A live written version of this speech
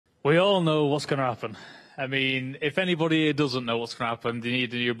We all know what's going to happen. I mean, if anybody doesn't know what's going to happen, they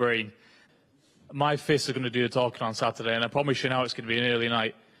need a new brain. My fists are going to do the talking on Saturday, and I promise you now it's going to be an early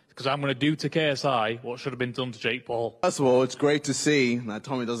night, because I'm going to do to KSI what should have been done to Jake Paul. First of all, it's great to see that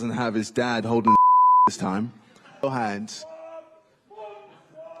Tommy doesn't have his dad holding this time. No hands.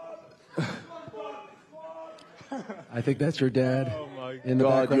 I think that's your dad. Oh my in the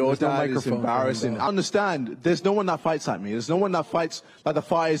God, your no dad is embarrassing. I understand. There's no one that fights like me. There's no one that fights like the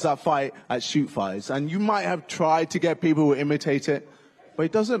fighters that fight at shoot fights. And you might have tried to get people who imitate it, but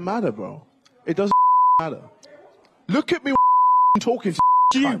it doesn't matter, bro. It doesn't matter. Look at me talking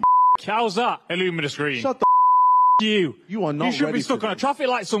to you. How's that? Illumina screen. Shut the you. You are not. You should be stuck on a traffic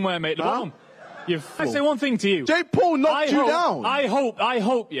light somewhere, mate. The bottom. I say one thing to you. Jake Paul knocked you down. I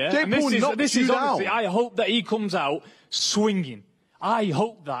hope, yeah. Jake Paul knocked you down. Honestly, I hope that he comes out swinging. I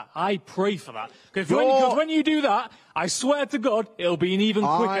hope that. I pray for that. Because when you do that, I swear to God, it'll be an even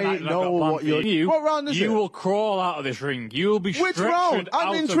quicker night than I've got planned for you. What round is it? You will crawl out of this ring. You will be Which round?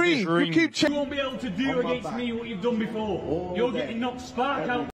 I'm intrigued. You won't be able to do against me what you've done before. You're getting knocked spark out.